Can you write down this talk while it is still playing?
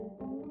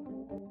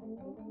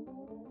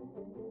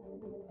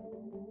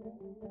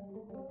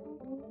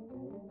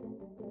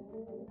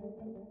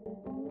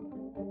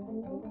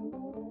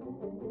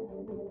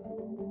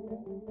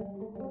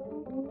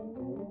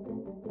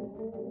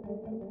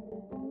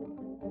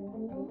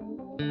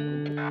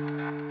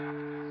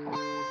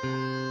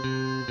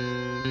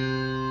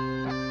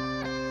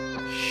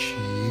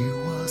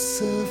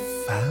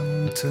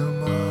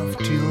phantom of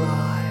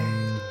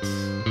delight,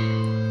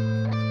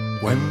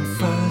 when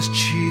first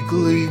she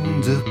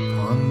gleamed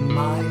upon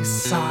my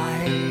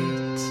sight,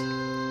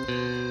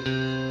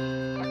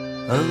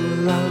 a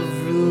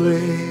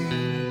lovely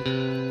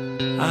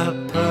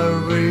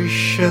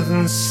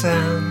apparition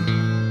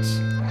sent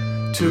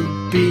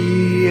to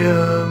be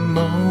a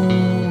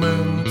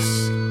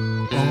moment's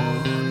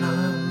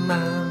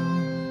ornament.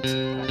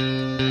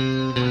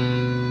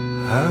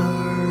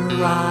 Her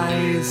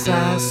eyes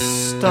as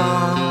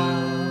stars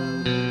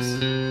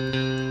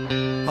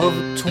of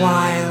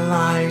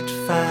twilight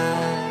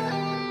fair,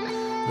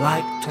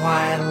 like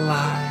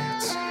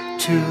twilight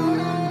to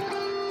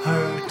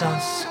her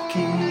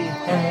dusky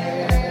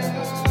hair.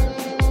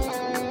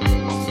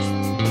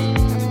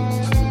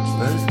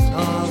 But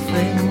all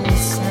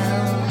things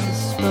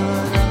else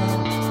but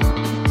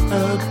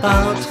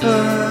about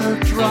her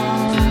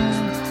drawn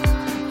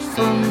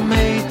from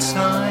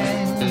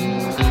Maytime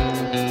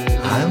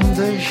and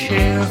the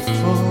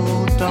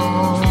cheerful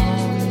dawn,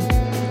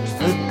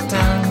 the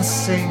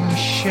dancing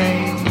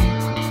shape,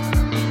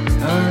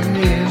 an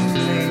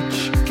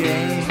image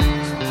gay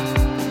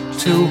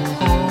to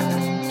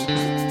haunt,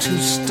 to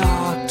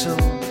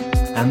startle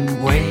and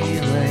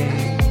waylay.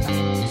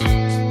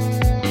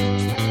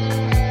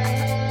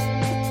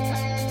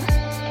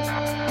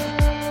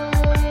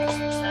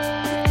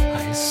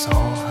 I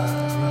saw her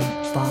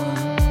upon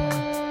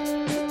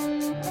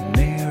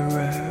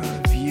nearer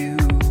view,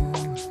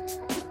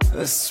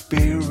 a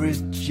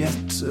spirit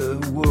yet a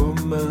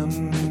woman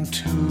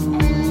too.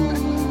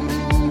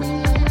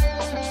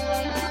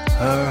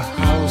 Her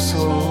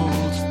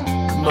household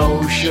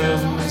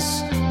motions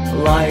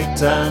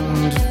light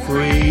and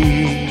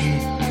free,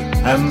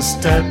 and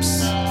steps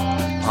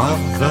of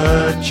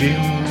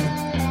virgin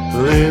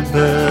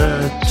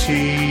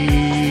liberty,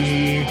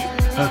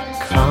 a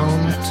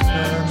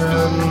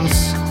countenance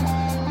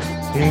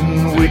in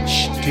which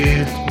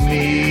did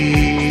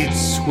meet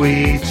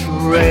sweet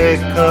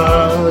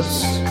records,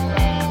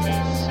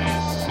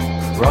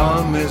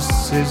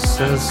 promises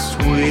as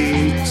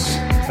sweet,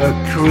 a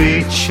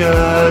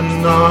creature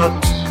not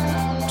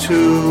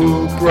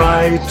too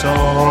bright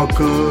or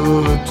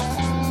good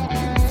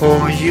for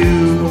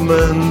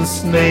human's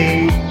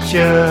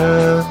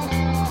nature,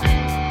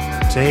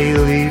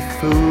 daily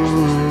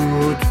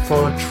food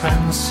for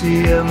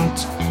transient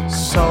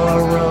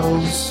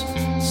sorrows,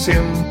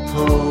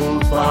 simple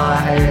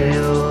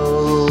vile.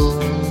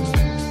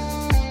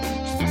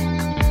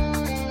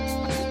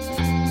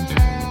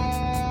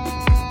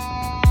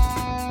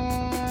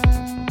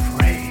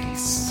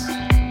 Praise,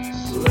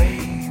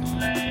 blame,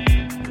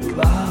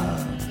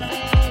 love,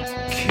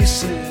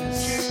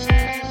 kisses,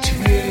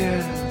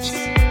 tears,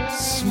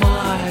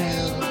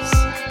 smiles.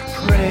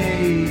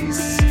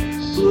 Praise,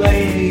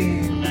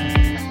 blame,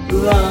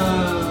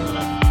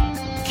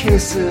 love,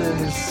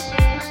 kisses,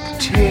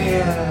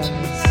 tears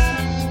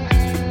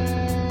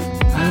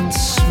and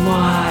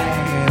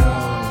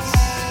smiles.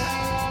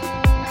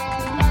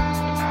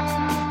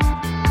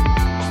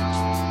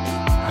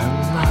 And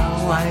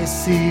now I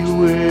see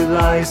with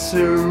eyes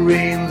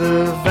serene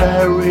the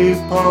very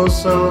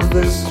pulse of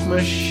this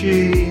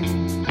machine,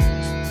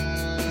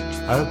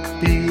 a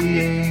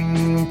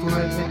being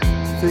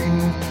breathing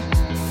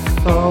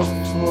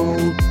thoughtful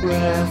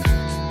breath,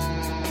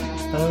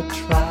 a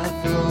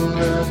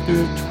traveler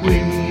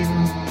between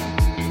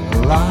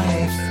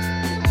life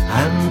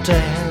and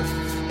death.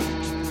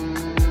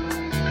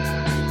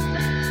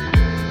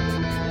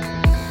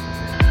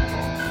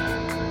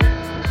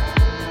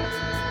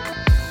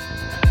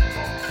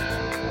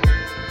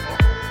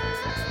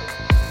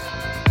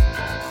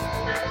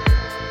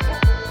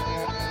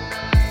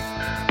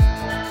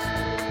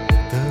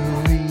 The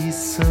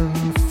reason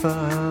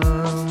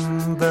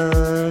firm,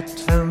 the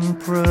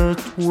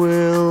temperate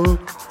will,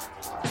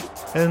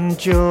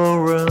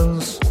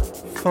 endurance,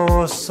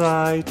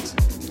 foresight,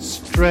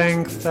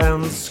 strength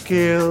and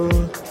skill,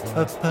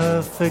 a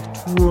perfect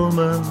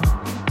woman,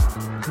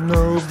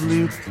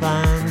 nobly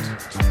planned,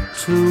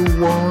 to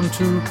warn,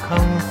 to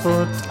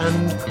comfort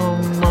and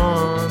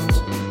command,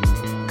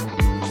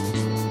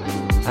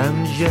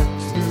 and yet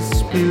the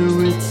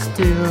spirit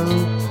still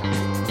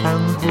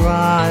and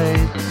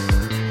bright,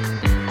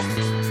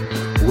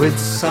 with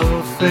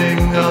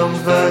something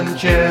of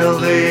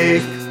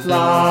angelic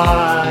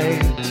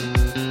light,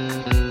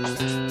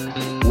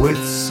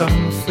 with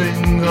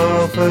something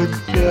of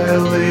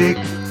angelic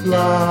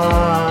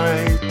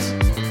light,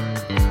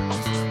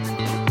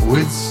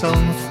 with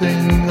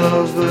something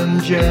of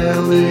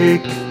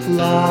angelic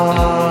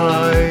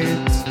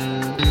light,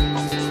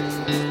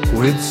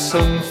 with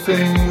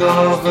something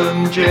of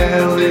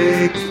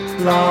angelic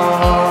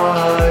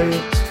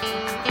light,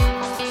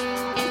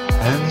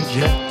 and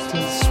yet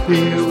the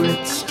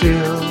spirit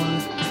still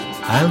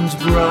and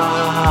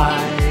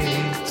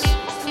bright,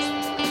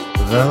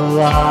 the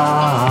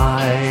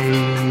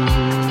light.